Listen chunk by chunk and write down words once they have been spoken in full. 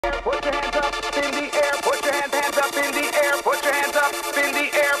put your hands up in the air, put your hands up in the air, put your hands up in the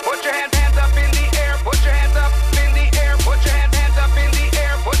air, put your hands up in the air, put your hands up in the air, put your hands up in the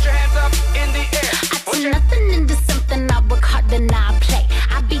air, put your hands up in the air. I turn nothing into something, I work hard and I play.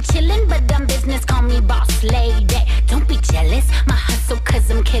 I be chillin', but I'm business, call me boss lady. Don't be jealous, my hustle,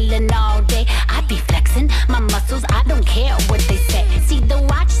 cause I'm killing all day. I be flexing my muscles, I don't care what they say. See the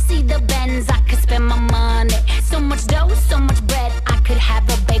watch, see the Benz, I could spend my money. So much dough, so much bread, I could have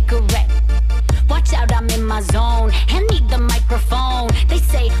a bakery. Watch out, I'm in my zone, hand me the microphone. They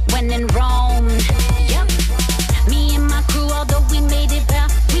say when in Rome, yep. Me and my crew, although we made it well,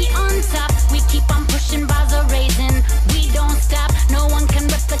 we on top. We keep on pushing, bars are raising. We don't stop, no one can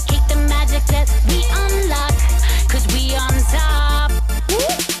replicate the magic that we unlock, cause we on top.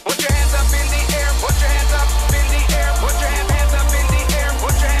 Put your hands up in the air, put your hands up in the air, put your hands up in the air,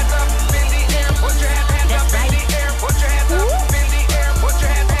 put your hands up in the air, put your hands up in the air, put your hands up in the air, put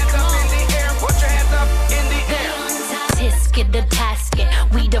your hands up in the air, put your hands up in the air. Tisket the tasket,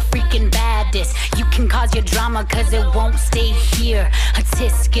 we the freaking baddest. You can cause your drama cause it won't stay here. A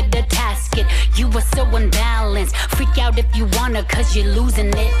tisket the tasket, you are so unbalanced. Freak out if you wanna cause you're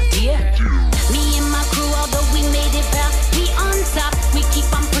losing it, dear. Me and my crew, although we made it well, we on top. We keep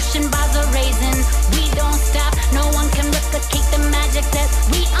on pushing by